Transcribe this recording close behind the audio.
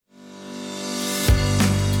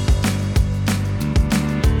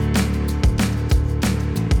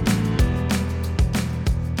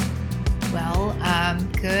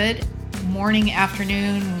morning,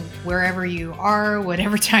 afternoon, wherever you are,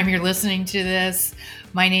 whatever time you're listening to this.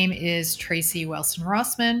 My name is Tracy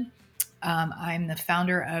Wilson-Rossman. I'm the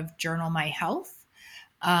founder of Journal My Health,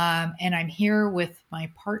 and I'm here with my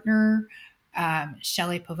partner,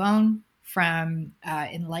 Shelley Pavone from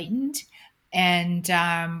Enlightened, and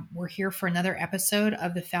we're here for another episode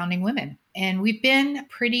of The Founding Women. And we've been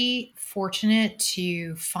pretty fortunate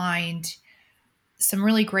to find some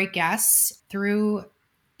really great guests through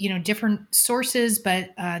different sources, but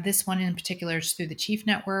this one in particular is through the Chief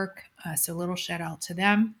Network. So a little shout out to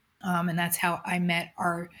them. And that's how I met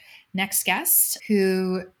our next guest,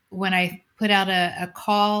 who, when I put out a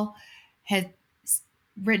call, had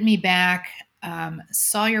written me back,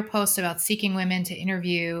 saw your post about seeking women to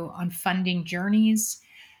interview on funding journeys.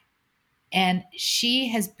 And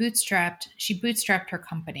she bootstrapped her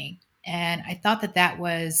company. And I thought that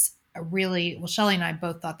was Shelley and I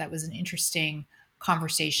both thought that was an interesting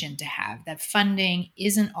conversation to have, that funding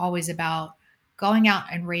isn't always about going out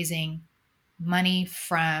and raising money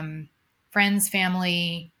from friends,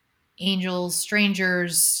 family, angels,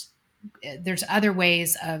 strangers. There's other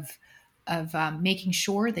ways of making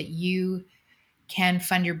sure that you can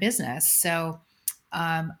fund your business. So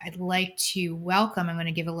I'd like to welcome, I'm going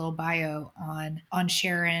to give a little bio on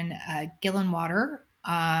Sharon Gillenwater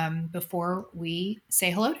before we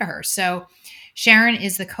say hello to her. So Sharon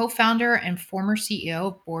is the co-founder and former CEO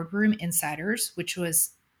of Boardroom Insiders, which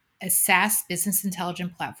was a SaaS business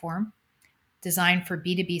intelligence platform designed for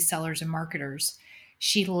B2B sellers and marketers.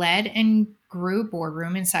 She led and grew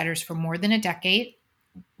Boardroom Insiders for more than a decade.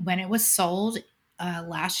 When it was sold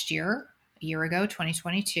last year, a year ago,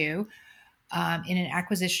 2022, in an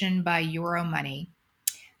acquisition by Euromoney.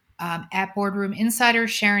 At Boardroom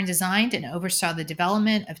Insiders, Sharon designed and oversaw the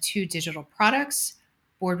development of two digital products,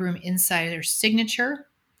 Boardroom Insiders Signature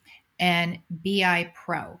and BI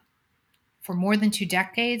Pro. For more than 2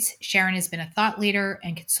 decades, Sharon has been a thought leader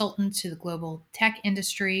and consultant to the global tech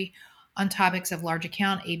industry on topics of large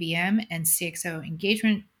account, ABM, and CXO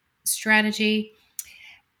engagement strategy.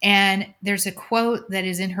 And there's a quote that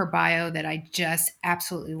is in her bio that I just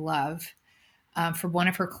absolutely love. For one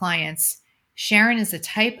of her clients, Sharon is the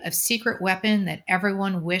type of secret weapon that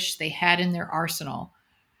everyone wished they had in their arsenal.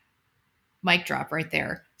 Mic drop right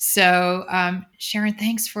there. So, Sharon,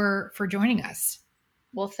 thanks for joining us.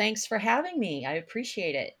 Well, thanks for having me. I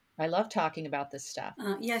appreciate it. I love talking about this stuff.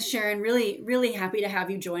 Yes, Sharon, really, really happy to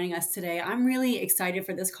have you joining us today. I'm really excited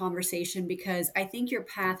for this conversation because I think your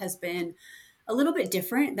path has been a little bit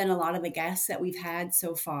different than a lot of the guests that we've had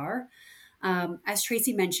so far. As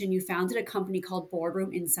Tracy mentioned, you founded a company called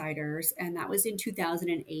Boardroom Insiders, and that was in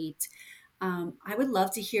 2008. I would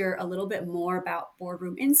love to hear a little bit more about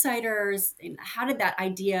Boardroom Insiders and how did that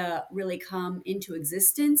idea really come into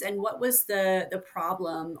existence, and what was the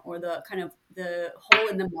problem or the kind of the hole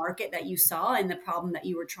in the market that you saw and the problem that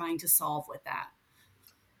you were trying to solve with that?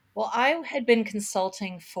 Well, I had been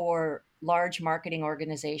consulting for large marketing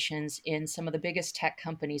organizations in some of the biggest tech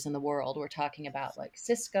companies in the world. We're talking about like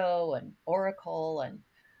Cisco and Oracle and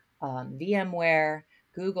VMware,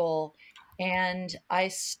 Google. And I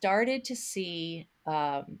started to see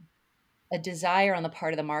a desire on the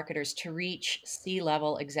part of the marketers to reach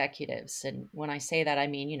C-level executives. And when I say that, I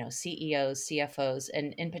mean, CEOs, CFOs,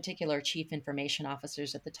 and in particular, chief information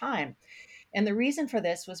officers at the time. And the reason for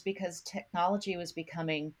this was because technology was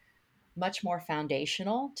becoming much more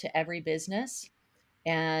foundational to every business.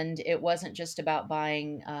 And it wasn't just about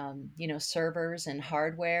buying, servers and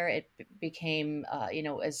hardware. It became,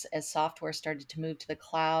 as software started to move to the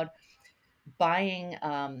cloud, buying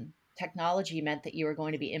technology meant that you were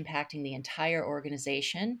going to be impacting the entire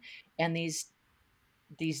organization. And these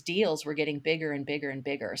deals were getting bigger and bigger and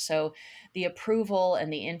bigger. So the approval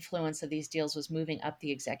and the influence of these deals was moving up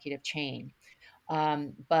the executive chain.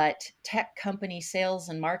 But tech company sales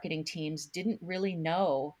and marketing teams didn't really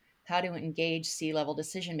know how to engage C-level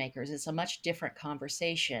decision makers. It's a much different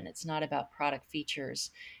conversation. It's not about product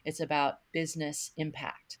features. It's about business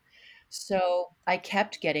impact. So I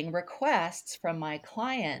kept getting requests from my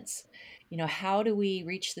clients, how do we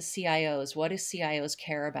reach the CIOs? What do CIOs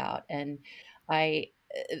care about? And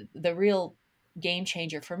the real game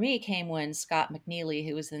changer for me came when Scott McNeely,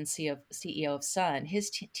 who was then CEO of Sun, his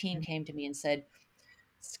team came to me and said,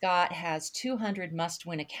 Scott has 200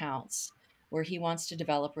 must-win accounts where he wants to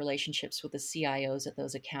develop relationships with the CIOs at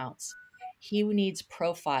those accounts. He needs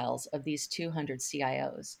profiles of these 200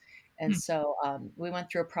 CIOs. And so we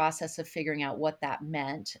went through a process of figuring out what that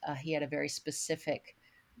meant. He had a very specific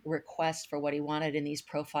request for what he wanted in these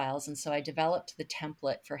profiles. And so I developed the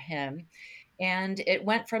template for him. And it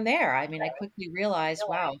went from there. I mean, I quickly realized,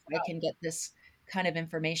 wow, if I can get this kind of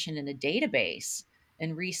information in a database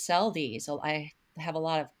and resell these. So I have a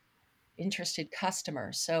lot of interested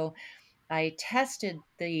customers. So I tested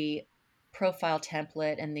the profile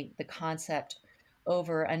template and the concept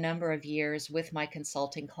over a number of years with my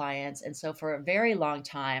consulting clients. And so for a very long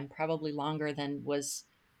time, probably longer than was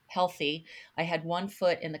healthy, I had one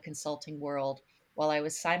foot in the consulting world while I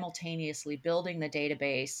was simultaneously building the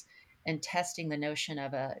database and testing the notion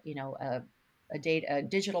of a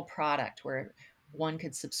digital product where one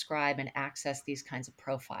could subscribe and access these kinds of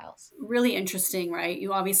profiles. Really interesting, right?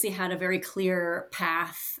 You obviously had a very clear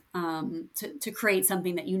path to create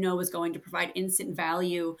something that you know was going to provide instant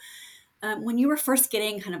value. When you were first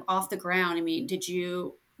getting kind of off the ground, I mean, did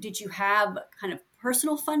you have kind of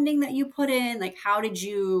personal funding that you put in? Like, how did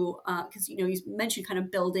you? Because you mentioned kind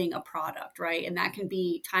of building a product, right? And that can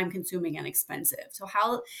be time consuming and expensive. So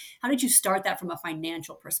how did you start that from a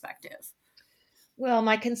financial perspective? Well,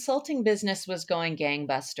 my consulting business was going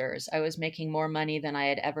gangbusters. I was making more money than I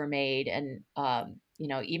had ever made. And,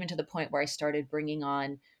 even to the point where I started bringing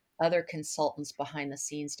on other consultants behind the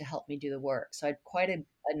scenes to help me do the work. So I had quite a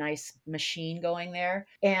nice machine going there.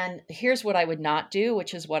 And here's what I would not do,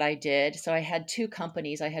 which is what I did. So I had two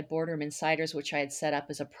companies. I had Boardroom Insiders, which I had set up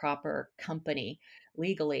as a proper company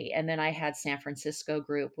legally. And then I had San Francisco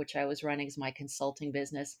Group, which I was running as my consulting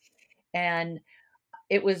business. And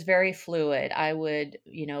it was very fluid. I would,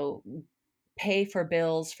 pay for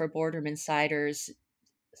bills for Boardroom Insiders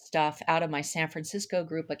stuff out of my San Francisco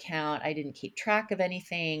group account. I didn't keep track of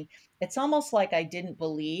anything. It's almost like I didn't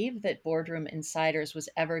believe that Boardroom Insiders was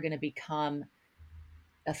ever going to become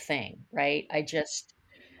a thing, right?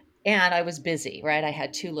 And I was busy, right? I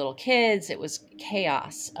had two little kids. It was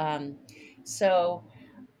chaos. So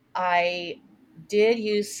I did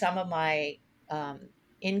use some of my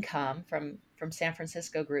income from San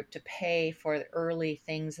Francisco Group to pay for the early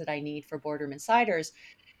things that I need for Boardroom Insiders,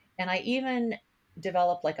 and I even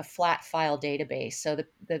developed like a flat file database. So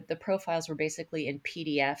the profiles were basically in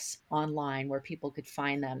PDFs online where people could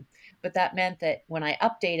find them. But that meant that when I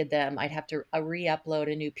updated them, I'd have to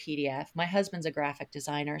re-upload a new PDF. My husband's a graphic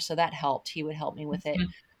designer, so that helped. He would help me with it,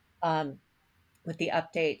 um, with the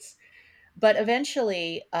updates. But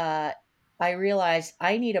eventually, I realized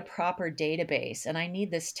I need a proper database and I need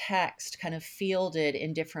this text kind of fielded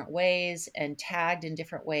in different ways and tagged in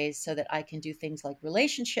different ways so that I can do things like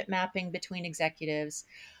relationship mapping between executives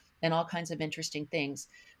and all kinds of interesting things.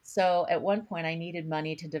 So at one point, I needed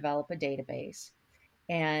money to develop a database.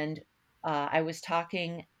 And I was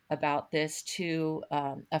talking about this to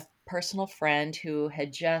a personal friend who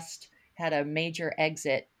had just had a major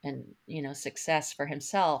exit and success for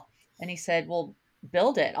himself. And he said, "Well,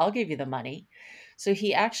 build it. I'll give you the money." So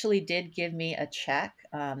he actually did give me a check,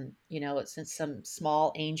 it's some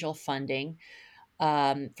small angel funding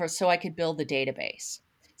for so I could build the database.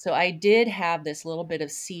 So I did have this little bit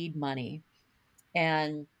of seed money,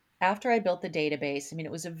 and after I built the database, I mean,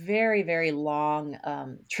 it was a very, very long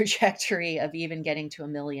trajectory of even getting to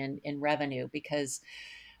 1 million in revenue because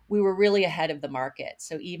we were really ahead of the market.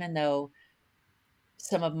 So even though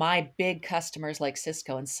some of my big customers like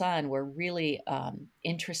Cisco and Sun were really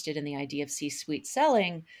interested in the idea of C-suite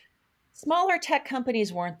selling, smaller tech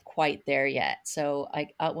companies weren't quite there yet. So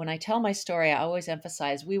when I tell my story, I always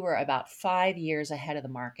emphasize we were about 5 years ahead of the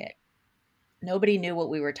market. Nobody knew what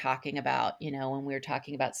we were talking about, when we were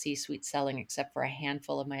talking about C-suite selling, except for a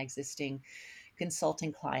handful of my existing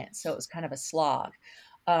consulting clients. So it was kind of a slog.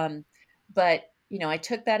 Um, but, I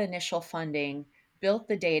took that initial funding, built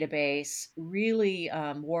the database, really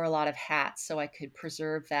wore a lot of hats so I could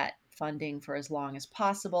preserve that funding for as long as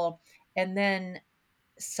possible. And then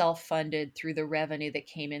self-funded through the revenue that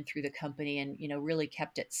came in through the company and really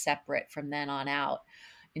kept it separate from then on out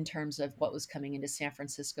in terms of what was coming into San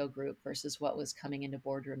Francisco Group versus what was coming into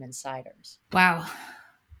Boardroom Insiders. Wow.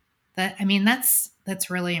 That's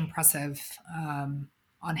really impressive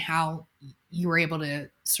on how you were able to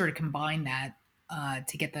sort of combine that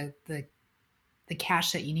to get the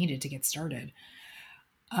cash that you needed to get started.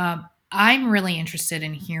 I'm really interested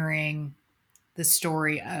in hearing the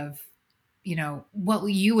story of, what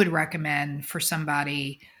you would recommend for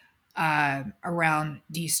somebody around,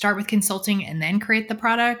 do you start with consulting and then create the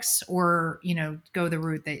products, or, go the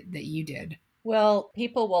route that you did? Well,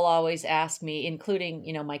 people will always ask me, including,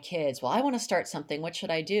 my kids, well, I want to start something. What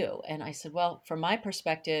should I do? And I said, well, from my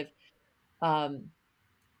perspective, um,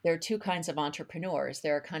 there are two kinds of entrepreneurs.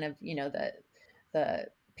 There are kind of, the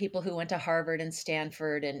people who went to Harvard and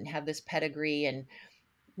Stanford and have this pedigree and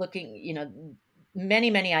looking, many,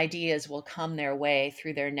 many ideas will come their way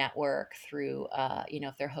through their network, through,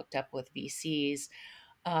 if they're hooked up with VCs.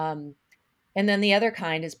 Um, And then the other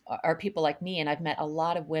kind are people like me, and I've met a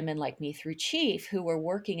lot of women like me through Chief who were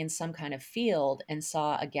working in some kind of field and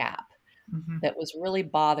saw a gap Mm-hmm. that was really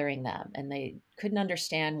bothering them, and they couldn't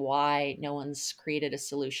understand why no one's created a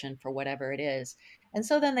solution for whatever it is. And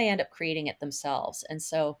so then they end up creating it themselves. And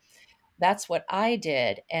so that's what I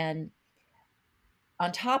did. And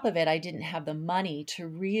on top of it, I didn't have the money to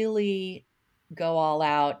really go all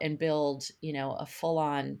out and build, a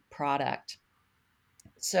full-on product.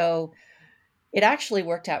 So it actually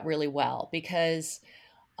worked out really well because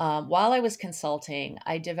while I was consulting,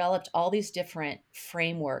 I developed all these different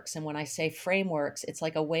frameworks. And when I say frameworks, it's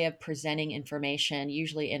like a way of presenting information,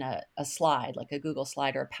 usually in a slide, like a Google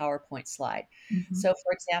slide or a PowerPoint slide. Mm-hmm. So,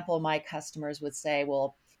 for example, my customers would say,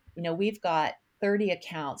 well, we've got 30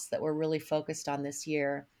 accounts that we're really focused on this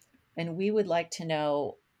year. And we would like to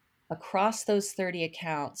know across those 30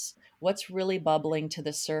 accounts, what's really bubbling to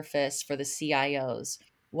the surface for the CIOs?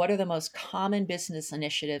 What are the most common business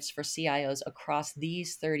initiatives for CIOs across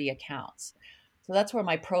these 30 accounts? So that's where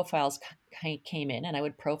my profiles came in, and I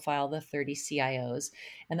would profile the 30 CIOs,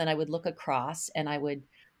 and then I would look across, and I would,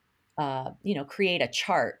 create a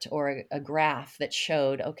chart or a graph that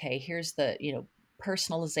showed, okay, here's the,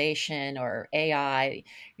 personalization or AI.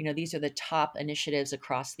 These are the top initiatives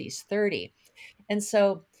across these 30. And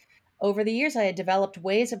so over the years, I had developed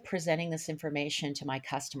ways of presenting this information to my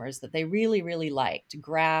customers that they really, really liked: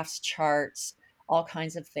 graphs, charts, all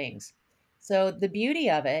kinds of things. So the beauty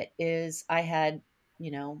of it is I had, you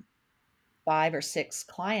know, 5 or 6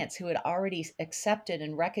 clients who had already accepted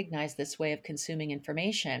and recognized this way of consuming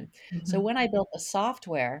information. So Mm-hmm. when I built the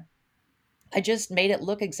software, I just made it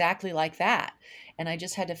look exactly like that. And I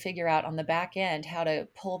just had to figure out on the back end how to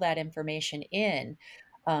pull that information in.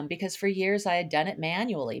 Because for years I had done it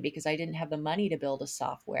manually because I didn't have the money to build a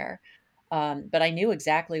software. But I knew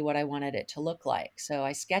exactly what I wanted it to look like. So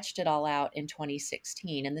I sketched it all out in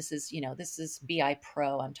 2016. And this is BI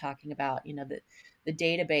Pro. I'm talking about, the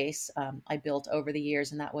database I built over the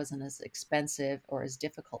years, and that wasn't as expensive or as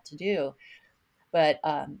difficult to do. But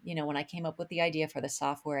when I came up with the idea for the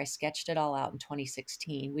software, I sketched it all out in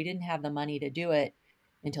 2016. We didn't have the money to do it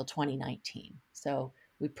until 2019. So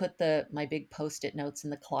we put my big post-it notes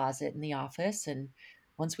in the closet in the office, and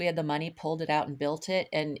once we had the money, pulled it out and built it,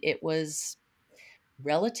 and it was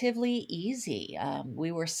relatively easy.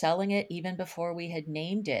 We were selling it even before we had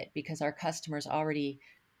named it because our customers already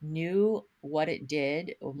knew what it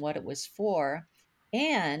did and what it was for.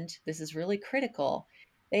 And this is really critical.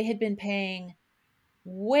 They had been paying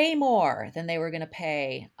way more than they were going to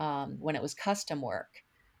pay when it was custom work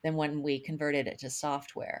than when we converted it to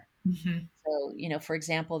software. Mm-hmm. So, for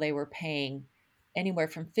example, they were paying anywhere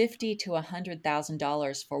from $50 to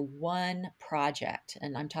 $100,000 for one project,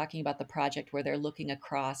 and I'm talking about the project where they're looking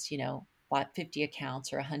across, about 50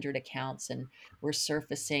 accounts or 100 accounts, and we're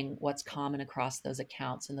surfacing what's common across those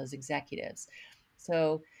accounts and those executives.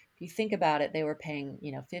 So, if you think about it, they were paying,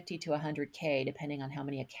 50 to 100K, depending on how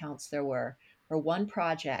many accounts there were, for one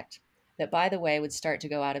project that, by the way, would start to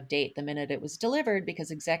go out of date the minute it was delivered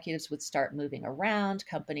because executives would start moving around,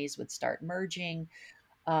 companies would start merging.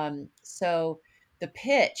 So the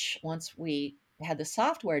pitch, once we had the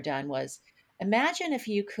software done, was imagine if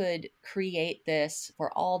you could create this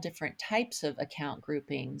for all different types of account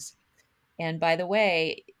groupings. And by the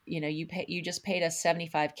way, you just paid us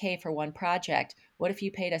 75K for one project. What if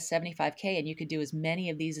you paid us 75K and you could do as many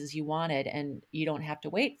of these as you wanted, and you don't have to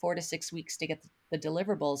wait 4 to 6 weeks to get the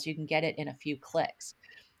deliverables? You can get it in a few clicks.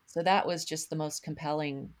 So that was just the most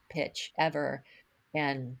compelling pitch ever.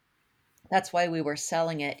 And that's why we were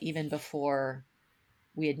selling it even before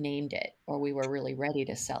we had named it or we were really ready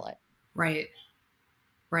to sell it. Right.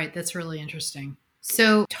 Right. That's really interesting.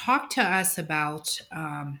 So, talk to us about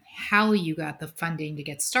how you got the funding to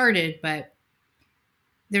get started. But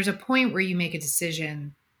there's a point where you make a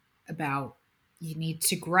decision about you need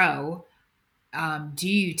to grow. Do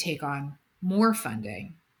you take on more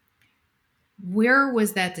funding? Where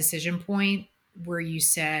was that decision point where you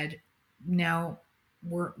said, no,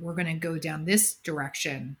 we're going to go down this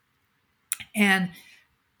direction? And,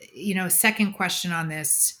 second question on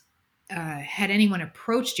this, had anyone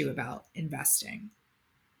approached you about investing?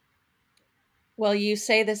 Well, you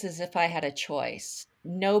say this as if I had a choice.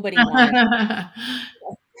 Nobody wanted,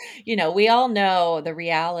 we all know the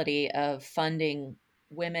reality of funding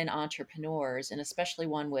women entrepreneurs, and especially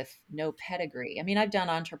one with no pedigree. I mean, I've done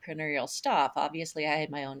entrepreneurial stuff. Obviously, I had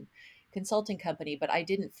my own consulting company, but I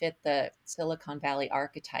didn't fit the Silicon Valley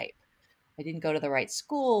archetype. I didn't go to the right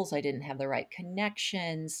schools. I didn't have the right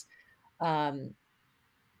connections.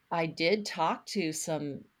 I did talk to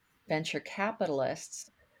some venture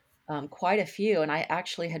capitalists, quite a few. And I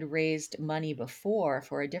actually had raised money before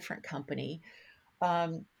for a different company.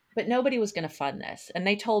 Um, but nobody was going to fund this. And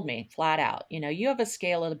they told me flat out, you have a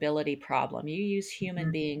scalability problem. You use human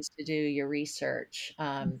Mhm. beings to do your research.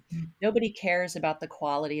 Mhm. Nobody cares about the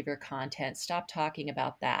quality of your content. Stop talking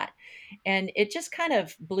about that. And it just kind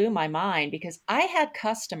of blew my mind because I had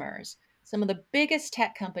customers, some of the biggest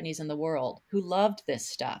tech companies in the world, who loved this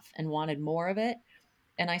stuff and wanted more of it.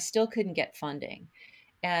 And I still couldn't get funding.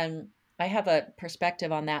 And I have a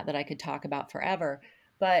perspective on that I could talk about forever.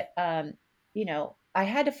 But, I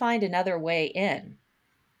had to find another way in.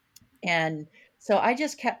 And so I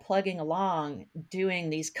just kept plugging along doing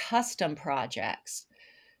these custom projects.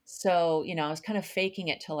 So, I was kind of faking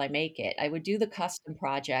it till I make it. I would do the custom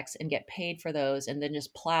projects and get paid for those and then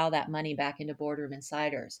just plow that money back into Boardroom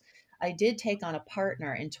Insiders. I did take on a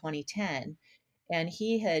partner in 2010, and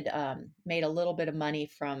he had made a little bit of money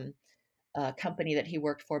from a company that he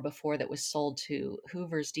worked for before that was sold to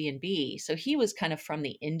Hoover's D&B. So he was kind of from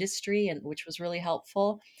the industry, and which was really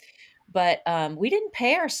helpful. But we didn't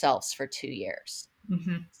pay ourselves for 2 years.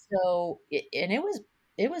 Mhm. So and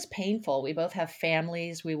it was painful. We both have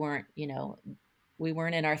families. We weren't in our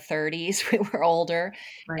 30s. We were older,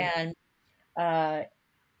 Right. and uh,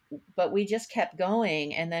 but we just kept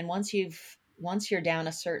going. And then once you're down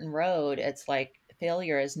a certain road, it's like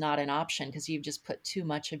failure is not an option because you've just put too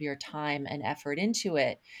much of your time and effort into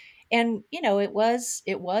it. And it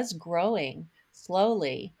was growing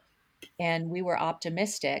slowly, and we were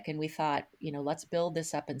optimistic, and we thought, let's build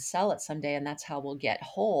this up and sell it someday, and that's how we'll get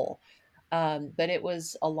whole. But it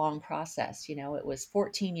was a long process. It was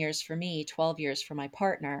 14 years for me, 12 years for my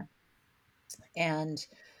partner. And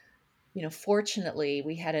fortunately,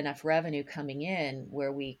 we had enough revenue coming in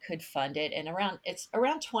where we could fund it. And around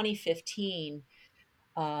 2015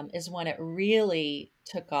 is when it really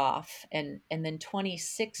took off, and then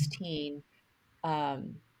 2016,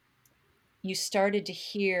 um, you started to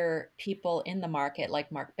hear people in the market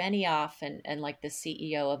like Mark Benioff and like the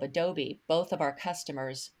CEO of Adobe, both of our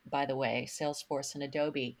customers, by the way, Salesforce and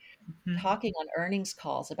Adobe, Mhm. talking on earnings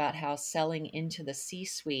calls about how selling into the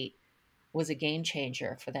C-suite was a game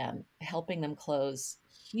changer for them, helping them close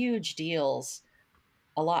huge deals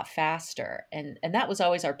a lot faster. And that was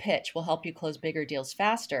always our pitch. We'll help you close bigger deals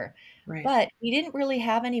faster. Right. But we didn't really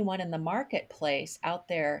have anyone in the marketplace out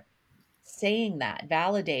there saying that,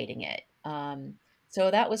 validating it. So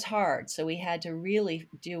that was hard. So we had to really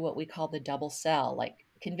do what we call the double sell, like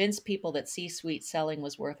convince people that C-suite selling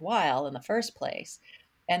was worthwhile in the first place,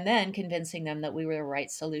 and then convincing them that we were the right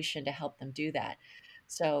solution to help them do that.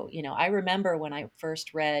 So, I remember when I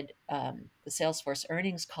first read the Salesforce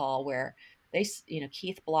earnings call where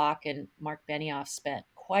Keith Block and Mark Benioff spent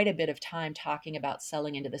quite a bit of time talking about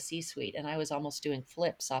selling into the C-suite, and I was almost doing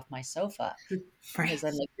flips off my sofa Right. because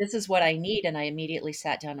I'm like, this is what I need. And I immediately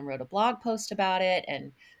sat down and wrote a blog post about it.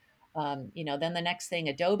 And, then the next thing,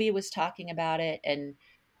 Adobe was talking about it. And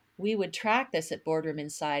we would track this at Boardroom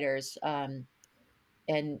Insiders. And,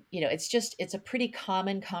 it's a pretty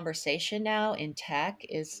common conversation now in tech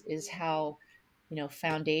is how,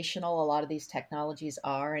 foundational a lot of these technologies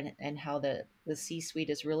are, and how the C-suite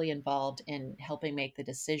is really involved in helping make the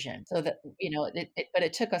decision. So that, but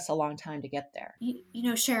it took us a long time to get there.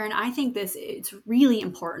 Sharon, I think it's really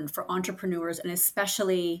important for entrepreneurs and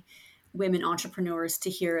especially women entrepreneurs to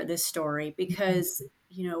hear this story Mhm. because,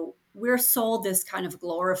 we're sold this kind of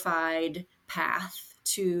glorified path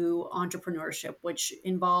to entrepreneurship, which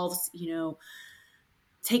involves,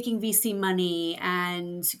 taking VC money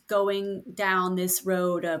and going down this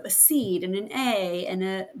road of a seed and an A and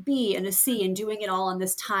a B and a C and doing it all on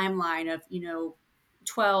this timeline of,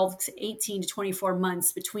 12 to 18 to 24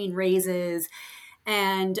 months between raises.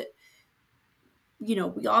 And, we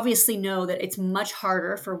obviously know that it's much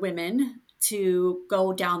harder for women to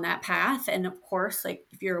go down that path. And of course, like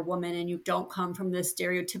if you're a woman and you don't come from this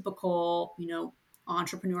stereotypical,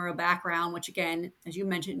 entrepreneurial background, which again, as you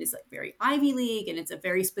mentioned, is like very Ivy League and it's a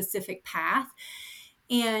very specific path.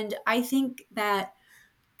 And I think that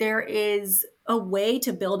there is a way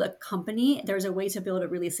to build a company. There's a way to build a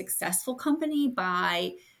really successful company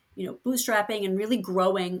by, bootstrapping and really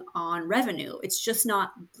growing on revenue. It's just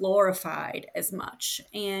not glorified as much.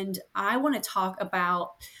 And I want to talk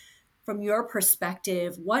about, from your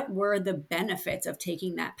perspective, what were the benefits of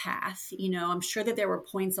taking that path? I'm sure that there were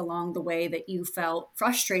points along the way that you felt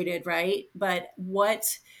frustrated, right? But what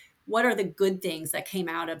are the good things that came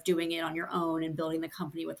out of doing it on your own and building the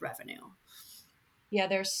company with revenue? Yeah,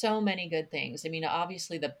 there's so many good things. I mean,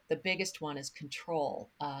 obviously, the biggest one is control.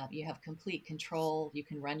 You have complete control. You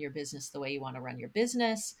can run your business the way you want to run your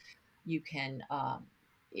business. You can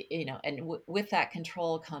with that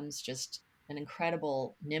control comes just an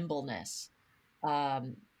incredible nimbleness.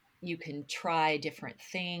 Um, you can try different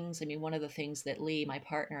things. I mean, one of the things that Lee, my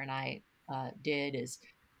partner, and I did is,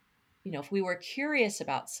 if we were curious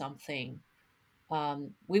about something,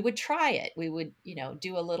 we would try it. We would,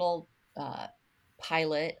 do a little uh,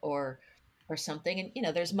 pilot or something.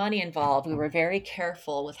 And there's money involved. We were very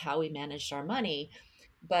careful with how we managed our money,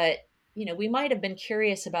 but we might have been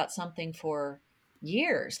curious about something for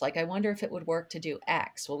years. Like, I wonder if it would work to do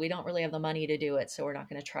X. Well, we don't really have the money to do it, so we're not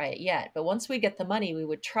going to try it yet. But once we get the money, we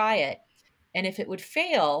would try it. And if it would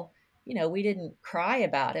fail, we didn't cry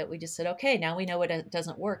about it. We just said, okay, now we know it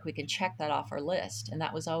doesn't work. We can check that off our list. And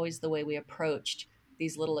that was always the way we approached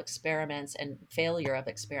these little experiments. And failure of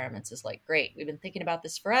experiments is like, great, we've been thinking about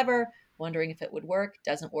this forever, wondering if it would work,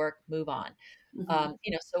 doesn't work, move on. Mm-hmm.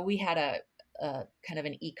 So we had a kind of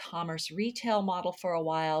an e-commerce retail model for a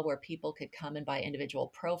while where people could come and buy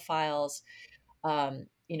individual profiles.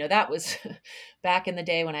 That was back in the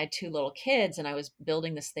day when I had two little kids and I was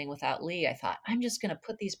building this thing without Lee. I thought, I'm just going to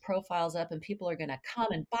put these profiles up and people are going to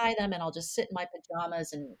come and buy them and I'll just sit in my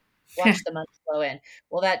pajamas and watch the money flow in.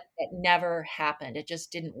 Well, that never happened. It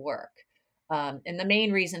just didn't work. And the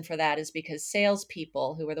main reason for that is because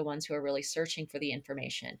salespeople, who are the ones who are really searching for the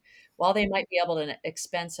information, while they might be able to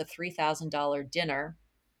expense a $3,000 dinner,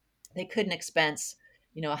 they couldn't expense,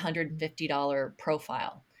 a $150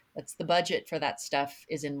 profile. That's the budget for that stuff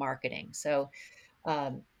is in marketing. So,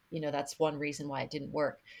 that's one reason why it didn't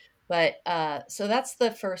work. But so that's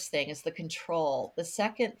the first thing, is the control. The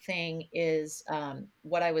second thing is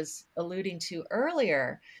what I was alluding to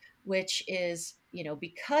earlier, which is,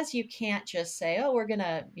 because you can't just say, oh, we're going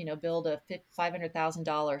to, build a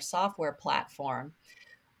 $500,000 software platform.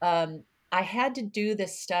 I had to do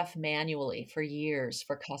this stuff manually for years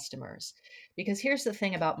for customers. Because here's the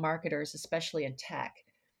thing about marketers, especially in tech: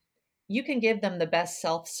 you can give them the best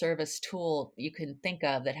self-service tool you can think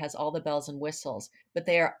of that has all the bells and whistles, but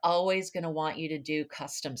they are always going to want you to do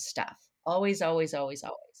custom stuff. Always, always, always,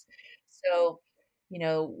 always. So, you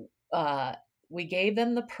know, uh, we gave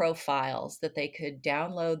them the profiles that they could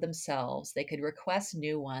download themselves. They could request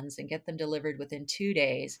new ones and get them delivered within 2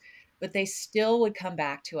 days, but they still would come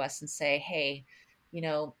back to us and say, hey, you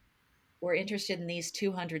know, we're interested in these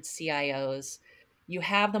 200 CIOs. You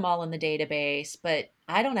have them all in the database, but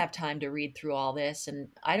I don't have time to read through all this. And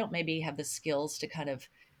I don't maybe have the skills to kind of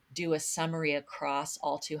do a summary across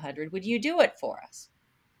all 200. Would you do it for us?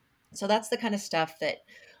 So that's the kind of stuff that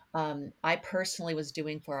I personally was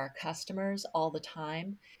doing for our customers all the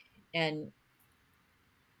time. And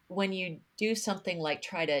when you do something like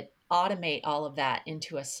try to automate all of that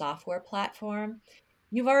into a software platform,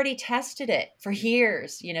 you've already tested it for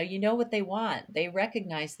years. You know what they want. They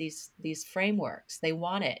recognize these frameworks. They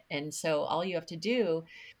want it. And so all you have to do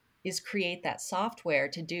is create that software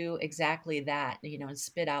to do exactly that, and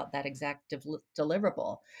spit out that exact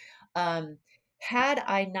deliverable. Um, had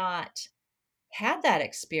I not had that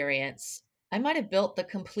experience, I might have built the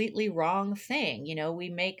completely wrong thing. We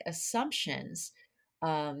make assumptions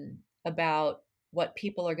about what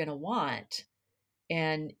people are going to want,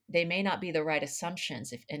 and they may not be the right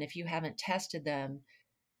assumptions. If you haven't tested them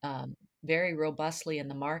um, very robustly in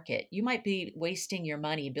the market, you might be wasting your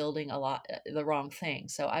money building a lot the wrong thing.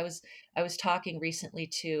 So I was talking recently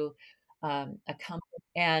to a company,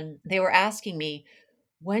 and they were asking me,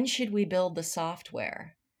 when should we build the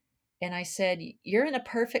software? And I said, you're in a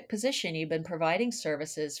perfect position. You've been providing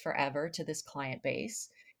services forever to this client base.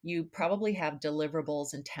 You probably have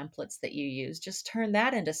deliverables and templates that you use. Just turn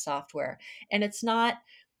that into software. And it's a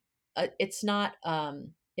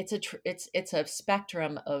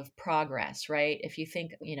spectrum of progress, right? If you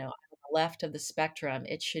think, on the left of the spectrum,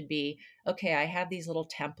 it should be, okay, I have these little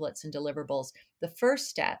templates and deliverables. The first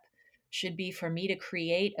step should be for me to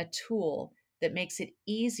create a tool that makes it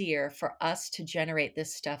easier for us to generate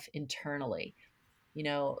this stuff internally.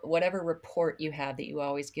 Whatever report you have that you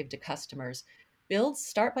always give to customers,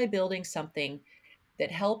 start by building something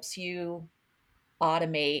that helps you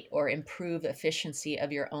automate or improve efficiency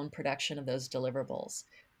of your own production of those deliverables.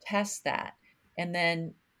 Test that. And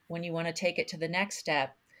then when you want to take it to the next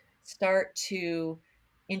step, start to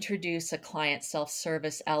introduce a client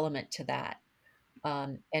self-service element to that,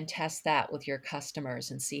 and test that with your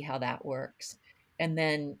customers and see how that works. And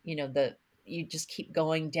then, you just keep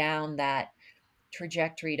going down that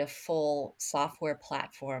trajectory to full software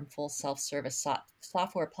platform, full self-service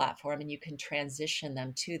software platform, and you can transition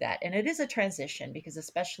them to that. And it is a transition because,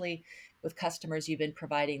 especially with customers, you've been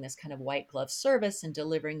providing this kind of white glove service and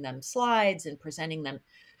delivering them slides and presenting them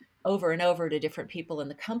over and over to different people in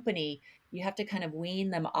the company. You have to kind of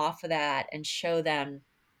wean them off of that and show them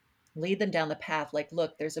lead them down the path. Like,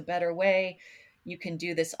 look, there's a better way. You can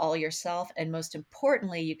do this all yourself. And most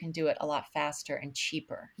importantly, you can do it a lot faster and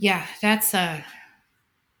cheaper. Yeah, that's a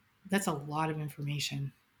lot of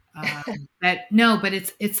information. That no, but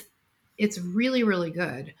it's really really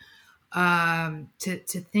good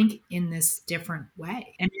to think in this different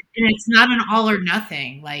way, and it's not an all or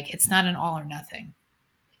nothing. Like it's not an all or nothing.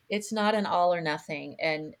 It's not an all or nothing.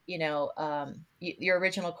 And, your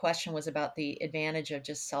original question was about the advantage of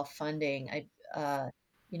just self-funding.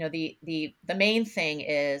 The main thing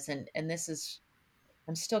is, and this is,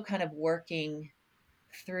 I'm still kind of working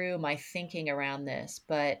through my thinking around this,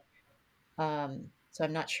 but so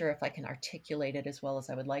I'm not sure if I can articulate it as well as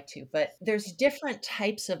I would like to, but there's different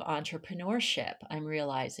types of entrepreneurship, I'm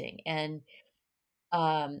realizing. And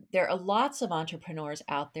there are lots of entrepreneurs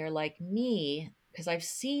out there like me, because I've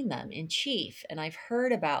seen them in Chief and I've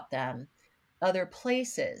heard about them other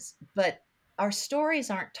places, but our stories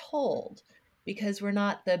aren't told because we're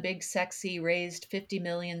not the big, sexy, raised 50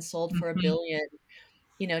 million, sold for a Mhm.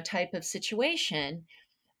 billion, type of situation.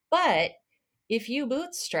 But if you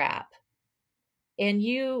bootstrap and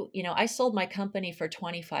I sold my company for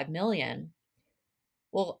 25 million.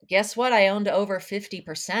 Well, guess what? I owned over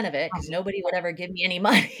 50% of it because nobody would ever give me any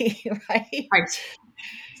money, right? Right.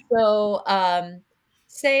 So,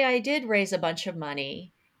 say I did raise a bunch of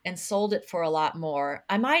money and sold it for a lot more,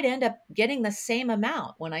 I might end up getting the same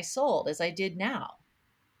amount when I sold as I did now.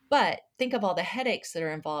 But think of all the headaches that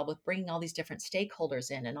are involved with bringing all these different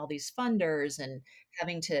stakeholders in and all these funders and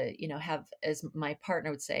having to, have, as my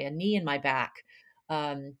partner would say, a knee in my back.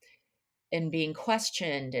 Um, and being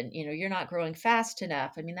questioned and you're not growing fast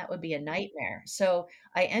enough. I mean, that would be a nightmare. So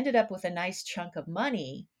I ended up with a nice chunk of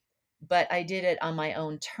money, but I did it on my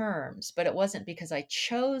own terms. But it wasn't because I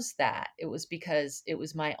chose that. It was because it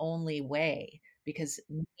was my only way, because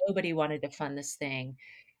nobody wanted to fund this thing.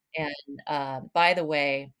 And by the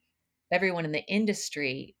way, everyone in the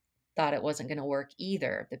industry thought it wasn't going to work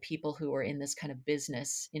either. The people who were in this kind of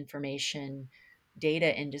business information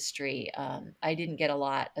data industry, I didn't get a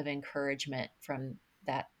lot of encouragement from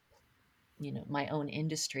that, my own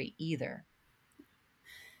industry either.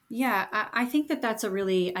 Yeah, I think that that's a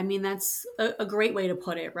really, I mean, that's a great way to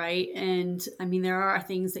put it, right? And I mean, there are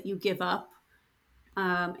things that you give up,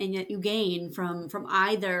 and yet you gain from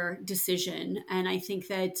either decision. And I think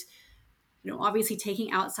that, obviously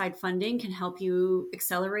taking outside funding can help you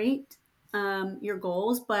accelerate your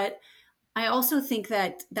goals, but I also think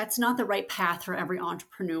that that's not the right path for every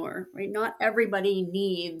entrepreneur, right? Not everybody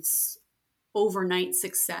needs overnight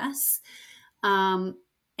success. Um,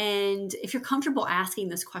 and if you're comfortable asking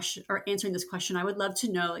this question or answering this question, I would love to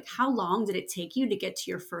know, like, how long did it take you to get to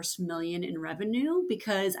your first million in revenue?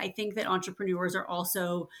 Because I think that entrepreneurs are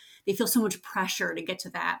also, they feel so much pressure to get to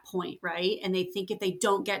that point, right? And they think if they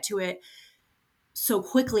don't get to it so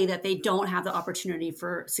quickly that they don't have the opportunity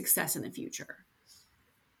for success in the future.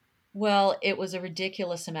 Well, it was a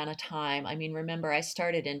ridiculous amount of time. I mean, remember, I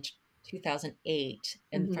started in 2008,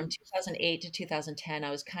 and from Mm-hmm. 2008 to 2010, I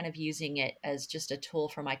was kind of using it as just a tool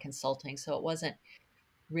for my consulting. So it wasn't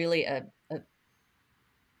really a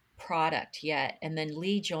product yet. And then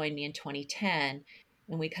Lee joined me in 2010,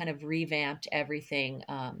 and we kind of revamped everything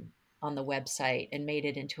on the website and made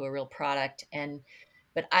it into a real product.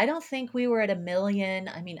 But I don't think we were at a million.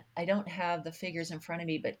 I mean, I don't have the figures in front of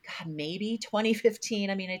me, but God, maybe 2015.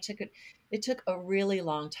 I mean, it took a really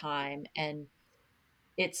long time, and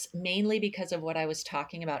it's mainly because of what I was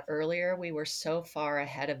talking about earlier. We were so far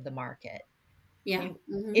ahead of the market. I Yeah. mean,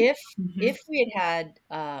 Mm-hmm. if we had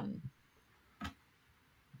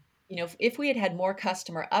if we had had more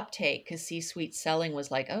customer uptake, because C-suite selling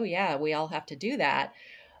was like, oh yeah, we all have to do that,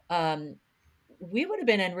 um, we would have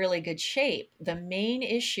been in really good shape. The main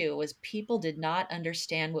issue was people did not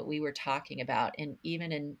understand what we were talking about, and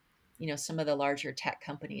even in some of the larger tech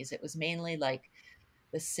companies, it was mainly like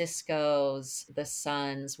the Cisco's, the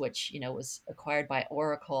Suns, which was acquired by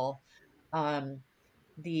Oracle,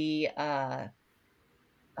 the um,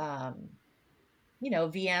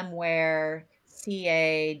 VMware,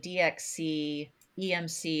 CA, DXC,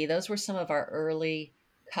 EMC, those were some of our early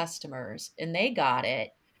customers and they got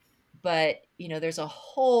it. But, there's a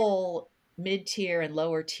whole mid tier and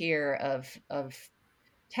lower tier of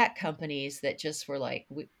tech companies that just were like,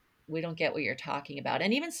 we don't get what you're talking about.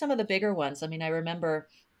 And even some of the bigger ones. I mean, I remember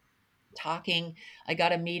I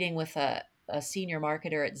got a meeting with a senior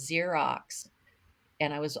marketer at Xerox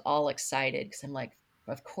and I was all excited because I'm like,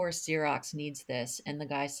 of course Xerox needs this. And the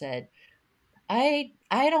guy said, I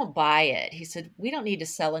don't buy it. He said, we don't need to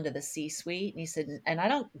sell into the C-suite. And he said, and I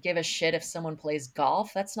don't give a shit if someone plays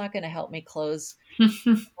golf. That's not going to help me close a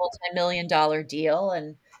multi-million dollar deal.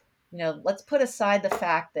 And let's put aside the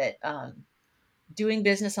fact that doing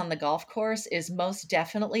business on the golf course is most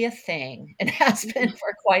definitely a thing and has been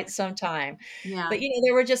for quite some time. Yeah. But,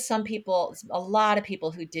 there were just some people, a lot of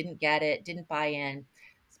people who didn't get it, didn't buy in.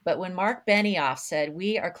 But when Mark Benioff said,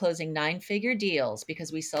 we are closing 9-figure deals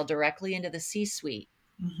because we sell directly into the C-suite,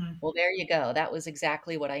 Mm-hmm. well, there you go. That was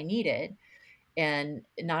exactly what I needed. And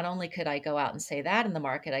not only could I go out and say that in the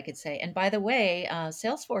market, I could say, and by the way,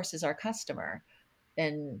 Salesforce is our customer,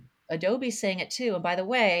 and Adobe's saying it too. And by the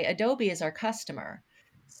way, Adobe is our customer.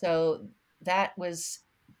 So that was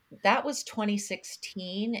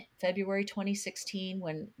 2016, February 2016,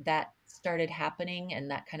 when that started happening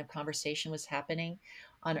and that kind of conversation was happening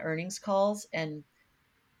on earnings calls. And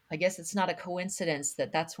I guess it's not a coincidence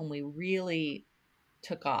that that's when we really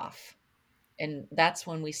took off. And that's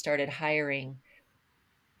when we started hiring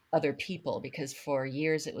other people, because for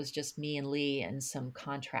years it was just me and Lee and some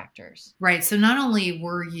contractors. Right. So not only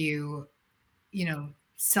were you,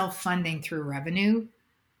 self-funding through revenue,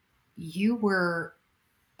 you were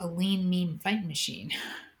a lean, mean fight machine.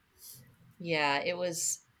 Yeah, it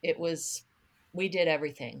was we did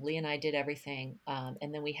everything. Lee and I did everything.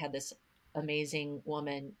 And then we had this amazing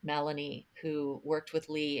woman, Melanie, who worked with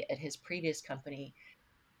Lee at his previous company,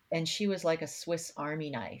 and she was like a Swiss Army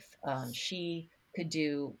knife. She could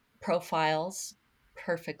do profiles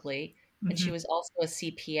perfectly, and Mm-hmm. she was also a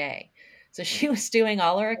CPA. So she was doing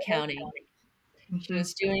all our accounting. She Mm-hmm.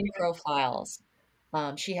 was doing profiles.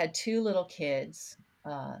 She had 2 little kids.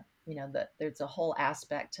 That there's a whole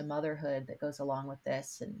aspect to motherhood that goes along with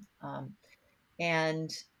this,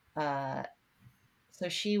 and uh, so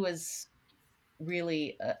she was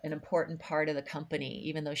really an important part of the company,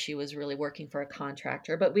 even though she was really working for a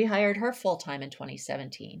contractor. But we hired her full time in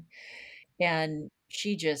 2017, and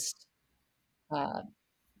she just uh,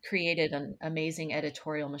 created an amazing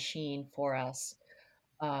editorial machine for us,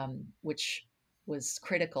 which was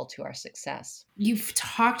critical to our success. You've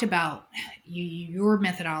talked about your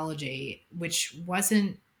methodology, which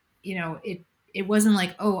wasn't, it wasn't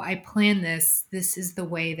like, oh, I planned this. This is the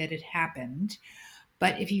way that it happened.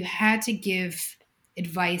 But if you had to give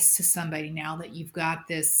advice to somebody now that you've got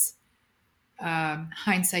this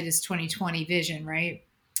hindsight is 2020 vision, right?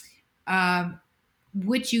 Um,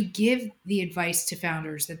 would you give the advice to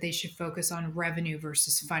founders that they should focus on revenue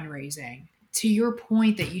versus fundraising? To your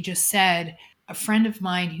point that you just said, a friend of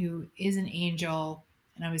mine who is an angel,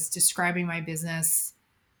 and I was describing my business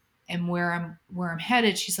and where I'm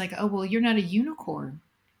headed, she's like, "Oh, well, you're not a unicorn."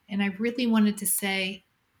 And I really wanted to say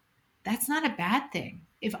that's not a bad thing.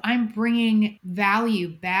 If I'm bringing value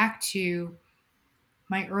back to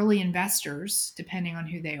my early investors, depending on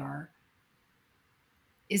who they are,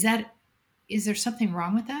 is that is there something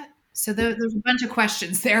wrong with that? So there's a bunch of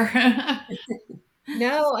questions there.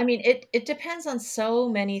 No, I mean, it depends on so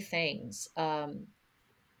many things.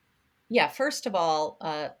 Yeah, first of all,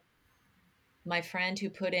 my friend who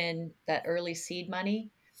put in that early seed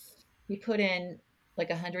money, he put in like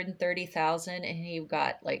 130,000 and he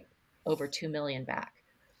got like over 2 million back.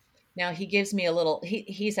 Now he gives me a little,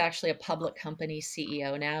 he's actually a public company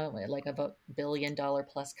CEO now, like of a $1 billion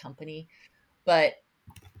plus company. But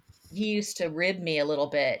he used to rib me a little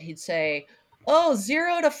bit. He'd say, "Oh,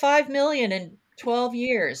 0 to 5 million in 12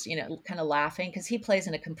 years," kind of laughing, because he plays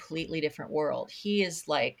in a completely different world. He is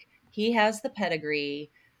like, he has the pedigree.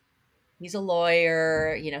 He's a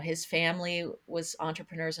lawyer. His family was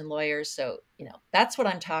entrepreneurs and lawyers. So, that's what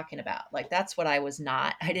I'm talking about. Like, that's what I was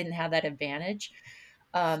not. I didn't have that advantage.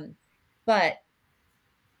 But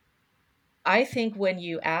I think when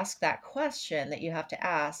you ask that question that you have to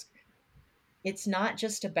ask, it's not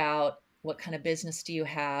just about what kind of business do you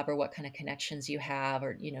have or what kind of connections you have,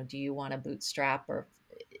 or do you want to bootstrap, or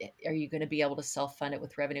are you going to be able to self-fund it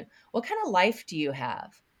with revenue? What kind of life do you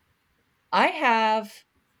have? I have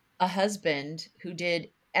a husband who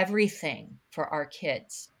did everything for our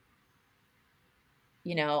kids.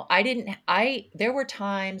 I didn't I there were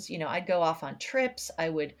times, I'd go off on trips, I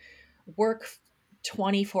would work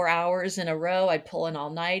 24 hours in a row, I'd pull an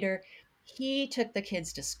all-nighter. He took the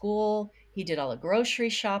kids to school, he did all the grocery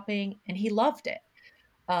shopping, and he loved it.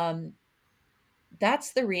 Um,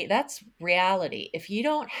 that's reality. If you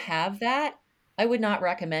don't have that, I would not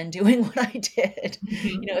recommend doing what I did.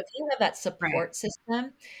 Mhm. If you have that Right. support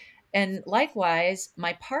system. And likewise,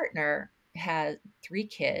 my partner had 3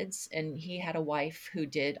 kids, and he had a wife who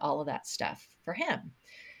did all of that stuff for him.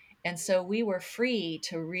 And so we were free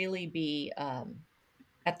to really be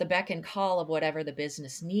at the beck and call of whatever the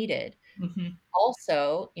business needed. Mhm.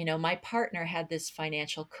 Also, my partner had this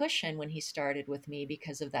financial cushion when he started with me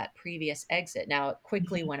because of that previous exit. Now, it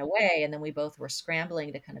quickly Mhm. went away, and then we both were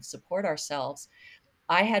scrambling to kind of support ourselves.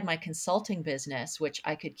 I had my consulting business, which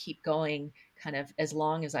I could keep going kind of as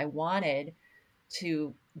long as I wanted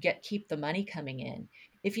to keep the money coming in.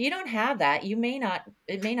 If you don't have that, it may not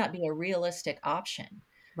be a realistic option.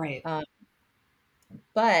 Right.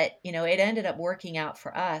 But, it ended up working out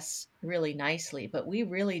for us really nicely. But we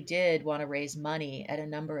really did want to raise money at a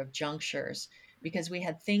number of junctures because we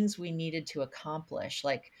had things we needed to accomplish.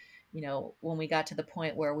 Like, when we got to the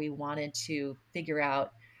point where we wanted to figure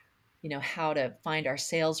out, how to find our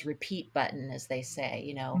sales repeat button, as they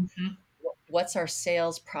say, Mm-hmm. what's our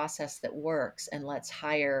sales process that works, and let's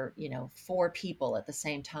hire 4 people at the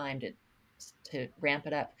same time to ramp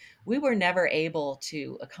it up. We were never able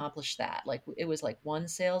to accomplish that. Like, it was like one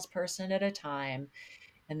salesperson at a time,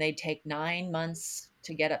 and they'd take 9 months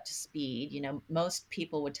to get up to speed. Most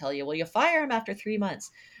people would tell you, well, you fire them after 3 months,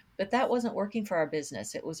 but that wasn't working for our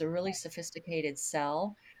business. It was a really sophisticated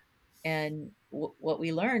sell. And what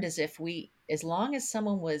we learned is as long as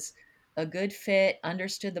someone was a good fit,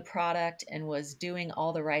 understood the product, and was doing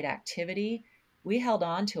all the right activity, we held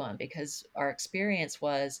on to them because our experience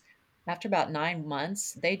was after about 9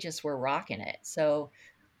 months, they just were rocking it. So,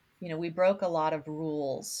 we broke a lot of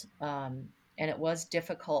rules, and it was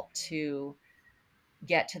difficult to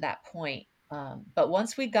get to that point. But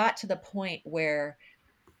once we got to the point where,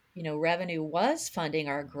 revenue was funding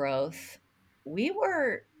our growth, we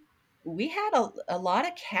had a lot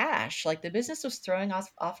of cash. Like, the business was throwing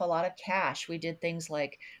off a lot of cash. We did things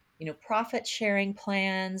like, profit sharing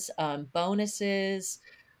plans, bonuses.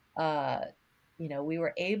 Uh, we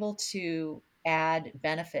were able to add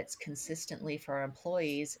benefits consistently for our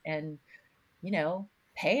employees and,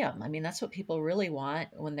 pay them. I mean, that's what people really want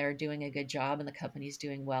when they're doing a good job and the company's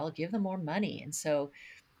doing well. Give them more money. And so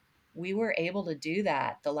we were able to do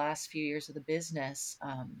that the last few years of the business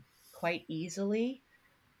quite easily.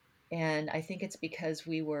 And I think it's because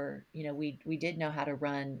we were, we did know how to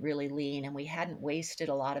run really lean, and we hadn't wasted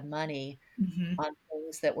a lot of money Mm-hmm. on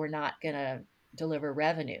things that were not going to deliver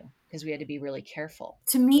revenue because we had to be really careful.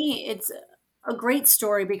 To me, it's a great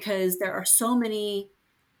story because there are so many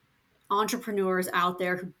entrepreneurs out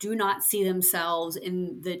there who do not see themselves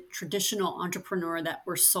in the traditional entrepreneur that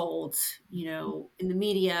we're sold, in the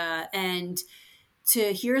media. And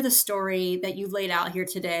to hear the story that you've laid out here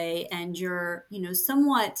today, and you're,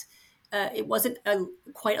 somewhat, it wasn't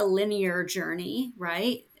quite a linear journey,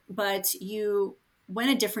 right? But you went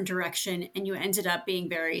a different direction and you ended up being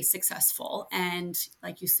very successful. And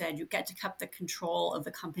like you said, you get to keep the control of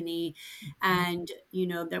the company. And,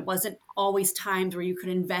 there wasn't always times where you could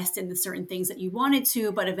invest in the certain things that you wanted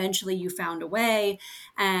to, but eventually you found a way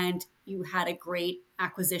and you had a great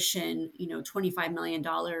acquisition, $25 million.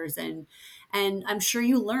 And I'm sure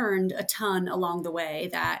you learned a ton along the way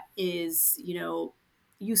that is,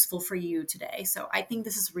 useful for you today. So I think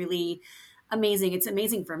this is really amazing. It's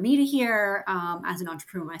amazing for me to hear as an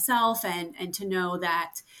entrepreneur myself, and to know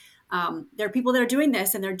that there are people that are doing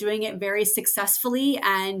this and they're doing it very successfully.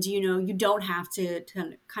 And, you don't have to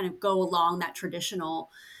kind of go along that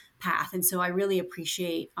traditional path. And so I really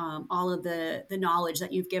appreciate all of the knowledge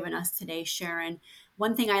that you've given us today, Sharon.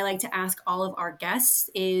 One thing I like to ask all of our guests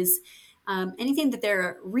is anything that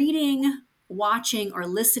they're reading, watching, or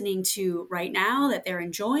listening to right now that they're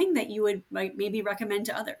enjoying that you would maybe recommend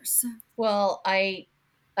to others. Well, I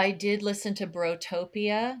did listen to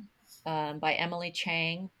Brotopia by Emily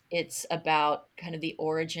Chang. It's about kind of the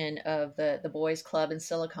origin of the boys club in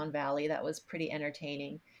Silicon Valley. That was pretty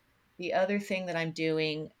entertaining. The other thing that I'm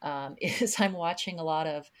doing is I'm watching a lot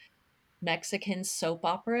of Mexican soap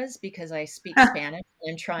operas because I speak Spanish.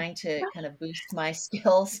 I'm trying to kind of boost my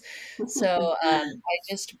skills. So I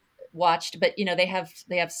just watched, but they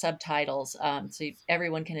have subtitles, so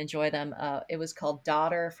everyone can enjoy them. It was called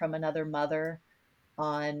Daughter from Another Mother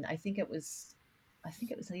on, I think it was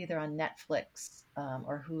either on Netflix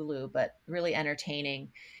or Hulu, but really entertaining.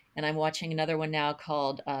 And I'm watching another one now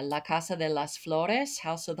called La Casa de las Flores,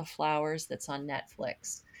 House of the Flowers, that's on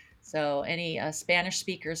Netflix. So any Spanish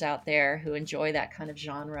speakers out there who enjoy that kind of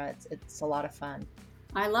genre, it's a lot of fun.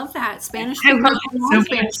 I love that. Spanish I speakers love and it so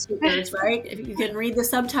non-Spanish much. speakers, right? If you can read the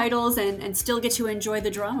subtitles and still get to enjoy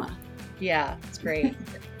the drama. Yeah, it's great.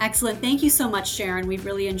 Excellent. Thank you so much, Sharon. We've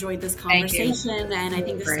really enjoyed this Thank you. conversation, and I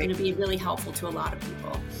think this is Great. going to be really helpful to a lot of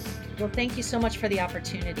people. Well, thank you so much for the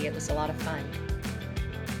opportunity. It was a lot of fun.